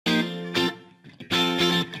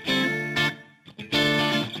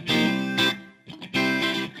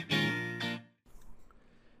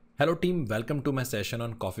Hello team, welcome to my session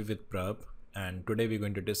on Coffee with Prabh, and today we're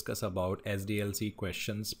going to discuss about SDLC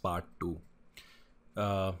questions part 2.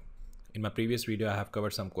 In my previous video I have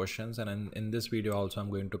covered some questions, and in this video also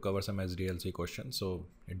I'm going to cover some SDLC questions, so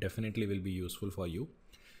it definitely will be useful for you.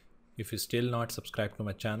 If you still not subscribed to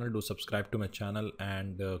my channel, do subscribe to my channel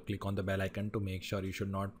and click on the bell icon to make sure you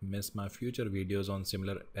should not miss my future videos on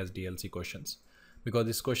similar SDLC questions, because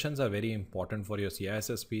these questions are very important for your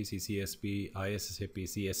CISSP CCSP ISSAP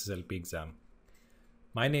CSSLP exam.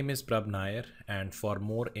 My name is Prabh Nair, and for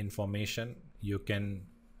more information you can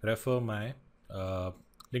refer my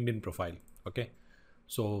LinkedIn profile. Okay,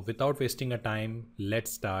 so without wasting a time,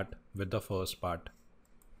 let's start with the first part.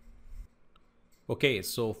 Okay,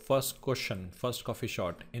 so first question, first coffee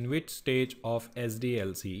shot. In which stage of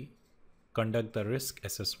SDLC conduct the risk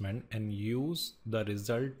assessment and use the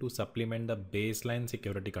result to supplement the baseline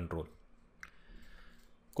security control?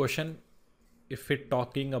 Question, if we're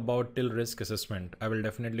talking about till risk assessment, I will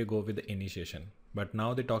definitely go with the initiation. But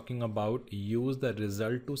now they're talking about use the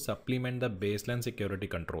result to supplement the baseline security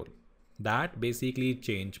control. That basically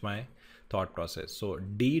changed my thought process. So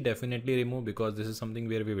D definitely remove, because this is something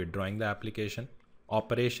where we're withdrawing the application.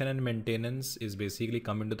 Operation and maintenance is basically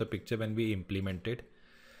come into the picture when we implement it.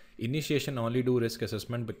 Initiation only do risk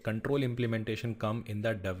assessment, but control implementation come in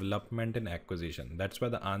the development and acquisition. That's why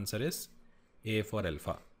the answer is A for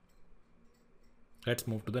alpha. Let's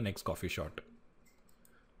move to the next coffee shot.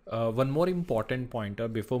 One more important pointer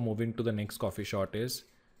before moving to the next coffee shot is,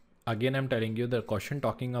 again I'm telling you the question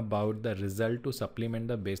talking about the result to supplement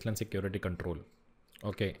the baseline security control.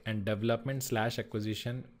 Okay, and development /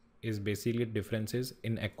 acquisition is basically differences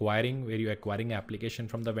in acquiring, where you're acquiring application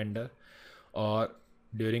from the vendor, or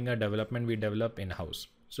during a development we develop in-house.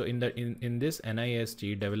 So in this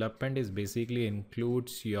NIST, development is basically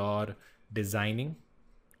includes your designing.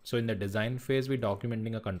 So in the design phase we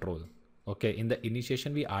documenting a control. Okay, in the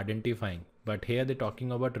initiation we identifying, but here they're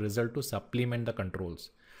talking about result to supplement the controls.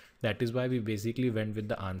 That is why we basically went with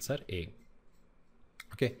the answer A.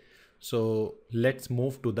 Okay, so let's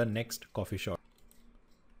move to the next coffee shop.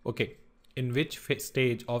 Okay, in which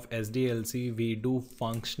stage of SDLC we do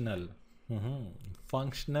functional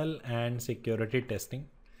and security testing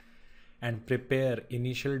and prepare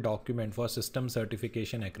initial document for system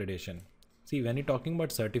certification accreditation? See, when you're talking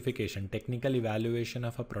about certification, technical evaluation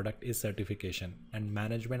of a product is certification, and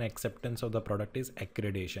management acceptance of the product is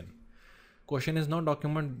accreditation. Question is not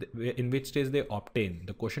document in which stage they obtain.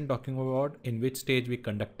 The question talking about in which stage we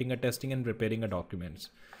conducting a testing and preparing a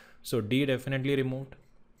documents. So D definitely removed.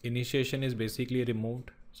 Initiation is basically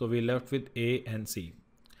removed. So we left with A and C.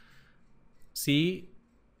 C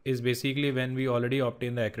is basically when we already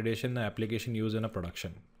obtain the accreditation, the application used in a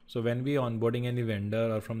production. So when we onboarding any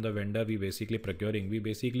vendor, or from the vendor we basically procuring, we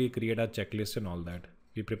basically create a checklist and all that.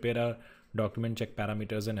 We prepare our document, check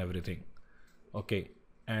parameters and everything. Okay.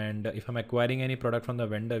 And if I'm acquiring any product from the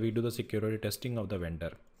vendor, we do the security testing of the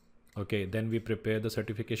vendor. Okay. Then we prepare the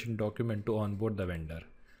certification document to onboard the vendor.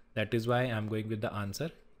 That is why I'm going with the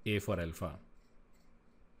answer A for alpha.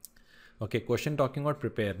 Okay. Question talking about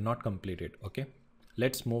prepare, not completed. Okay.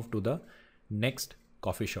 Let's move to the next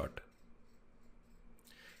coffee shot.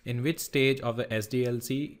 In which stage of the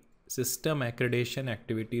SDLC system accreditation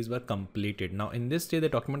activities were completed? Now in this stage they're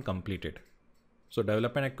talking about completed. So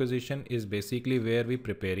development acquisition is basically where we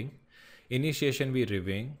preparing. Initiation we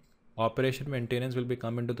reviewing. Operation maintenance will be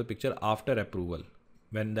come into the picture after approval,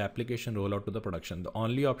 when the application roll out to the production. The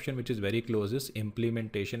only option which is very close is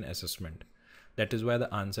implementation assessment. That is why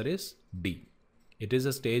the answer is D. It is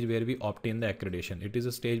a stage where we obtain the accreditation. It is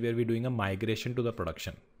a stage where we're doing a migration to the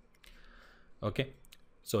production. Okay.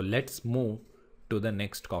 So let's move to the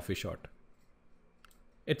next coffee shot.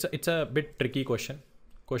 It's a bit tricky question.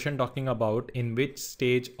 Question talking about in which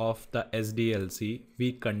stage of the SDLC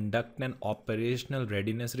we conduct an operational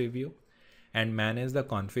readiness review and manage the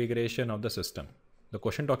configuration of the system. The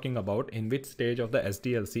question talking about in which stage of the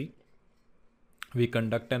SDLC we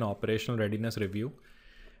conduct an operational readiness review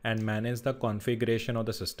and manage the configuration of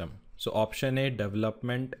the system. So option A,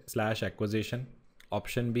 development / acquisition.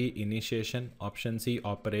 Option B, initiation. Option C,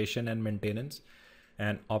 operation and maintenance.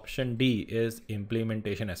 And option D is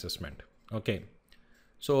implementation assessment. Okay.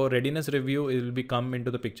 So readiness review will be come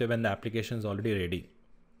into the picture when the application is already ready.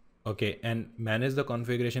 Okay. And manage the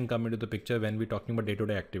configuration come into the picture when we're talking about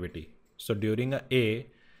day-to-day activity. So during A,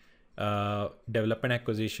 development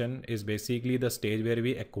acquisition is basically the stage where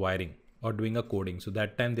we acquiring or doing a coding. So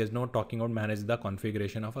that time there's no talking about manage the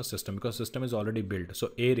configuration of a system, because system is already built.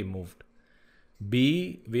 So A removed.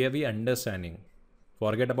 B, where we understanding.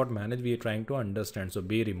 Forget about manage, we are trying to understand. So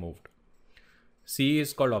B removed. C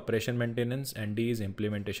is called operation maintenance and D is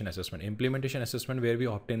implementation assessment. Implementation assessment where we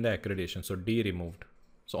obtain the accreditation. So D removed.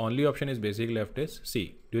 So only option is basically left is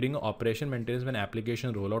C. During operation maintenance, when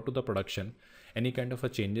application roll out to the production, any kind of a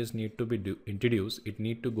changes need to be introduced. It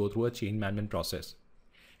need to go through a change management process.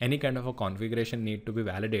 Any kind of a configuration need to be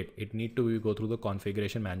validated. It need to go through the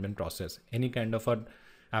configuration management process. Any kind of a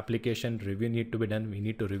application review need to be done. We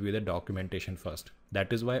need to review the documentation first.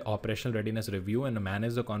 That is why operational readiness review and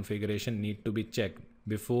manage the configuration need to be checked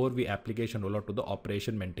before we application roll out to the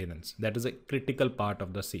operation maintenance. That is a critical part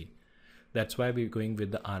of the C. That's why we're going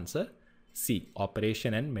with the answer C,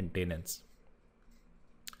 operation and maintenance.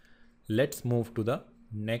 Let's move to the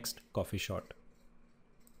next coffee shot.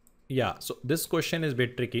 Yeah, so this question is a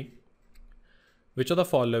bit tricky. Which of the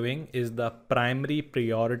following is the primary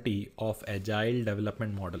priority of Agile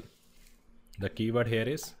development model? The keyword here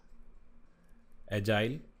is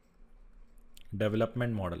Agile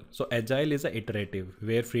development model. So Agile is an iterative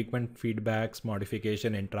where frequent feedbacks,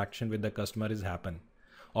 modification, interaction with the customer is happen.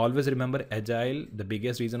 Always remember Agile, the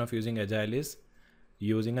biggest reason of using Agile is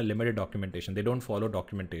using a limited documentation. They don't follow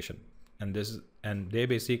documentation. And they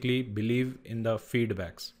basically believe in the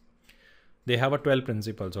feedbacks. They have a 12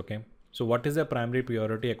 principles, okay? So what is the primary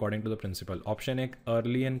priority according to the principle? Option A,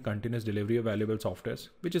 early and continuous delivery of valuable softwares,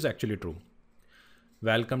 which is actually true.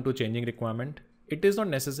 Welcome to changing requirement. It is not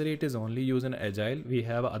necessary, it is only used in Agile. We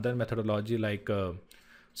have other methodology like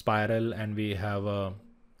Spiral, and we have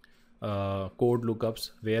code lookups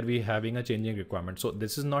where we having a changing requirement. So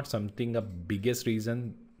this is not something a biggest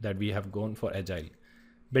reason that we have gone for Agile.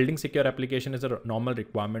 Building secure application is a normal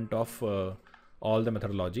requirement of all the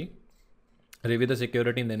methodology. Review the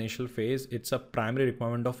security in the initial phase. It's a primary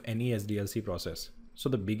requirement of any SDLC process. So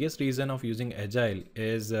the biggest reason of using Agile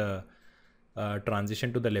is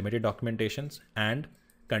transition to the limited documentations and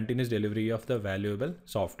continuous delivery of the valuable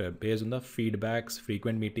software based on the feedbacks,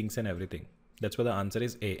 frequent meetings and everything. That's why the answer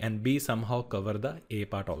is A, and B somehow cover the A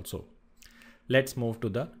part also. Let's move to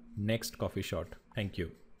the next coffee shot. Thank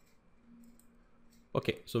you.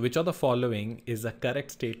 Okay, so which of the following is a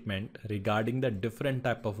correct statement regarding the different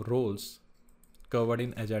type of roles covered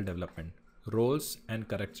in Agile development? Roles and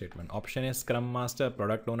correct statement. Option A, Scrum Master,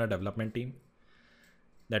 Product Owner, Development Team.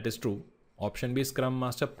 That is true. Option B, Scrum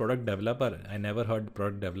Master, Product Developer. I never heard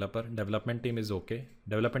Product Developer. Development Team is okay.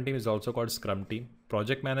 Development Team is also called Scrum Team.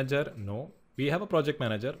 Project Manager, no. We have a Project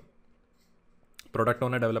Manager. Product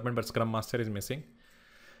Owner, Development, but Scrum Master is missing.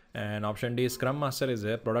 And option D, Scrum Master is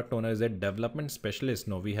there. Product Owner is there. Development Specialist,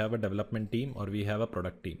 no. We have a Development Team or we have a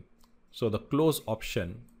Product Team. So the close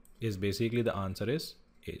option is basically the answer is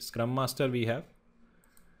A. Scrum Master we have,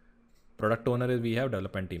 Product Owner is we have,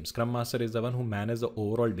 Development Team. Scrum Master is the one who manages the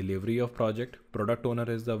overall delivery of project. Product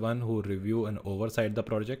Owner is the one who review and oversight the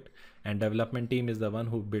project, and Development Team is the one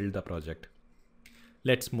who build the project.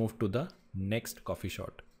 Let's move to the next coffee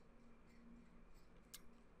shot.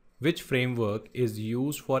 Which framework is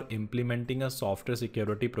used for implementing a software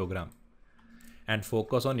security program and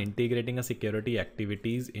focus on integrating a security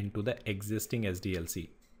activities into the existing SDLC?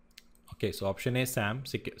 Okay, so option A, SAM,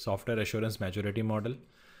 Software Assurance Maturity Model.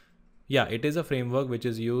 Yeah, it is a framework which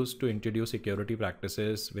is used to introduce security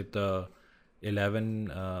practices with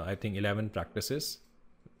 11 practices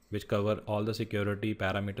which cover all the security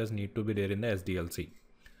parameters need to be there in the SDLC.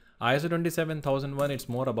 ISO 27001, it's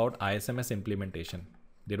more about ISMS implementation.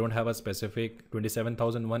 They don't have a specific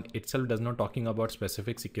 27001 itself does not talking about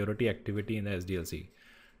specific security activity in the SDLC.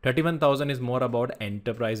 31000 is more about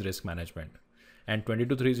enterprise risk management. And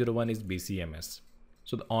 22301 is BCMS.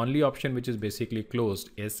 So the only option which is basically closed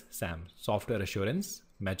is SAM, Software Assurance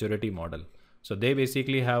Maturity Model. So they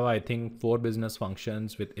basically have, I think, 4 business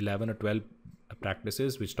functions with 11 or 12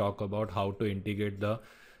 practices which talk about how to integrate the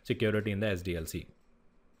security in the SDLC.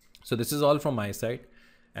 So this is all from my side,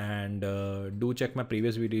 and do check my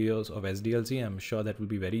previous videos of SDLC. I'm sure that will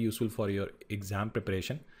be very useful for your exam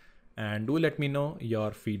preparation, and do let me know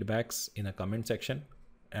your feedbacks in a comment section.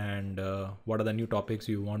 And what are the new topics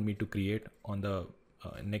you want me to create on the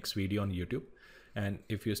next video on YouTube. And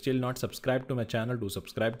if you're still not subscribed to my channel, do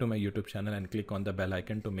subscribe to my YouTube channel and click on the bell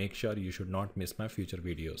icon to make sure you should not miss my future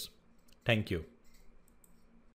videos. Thank you.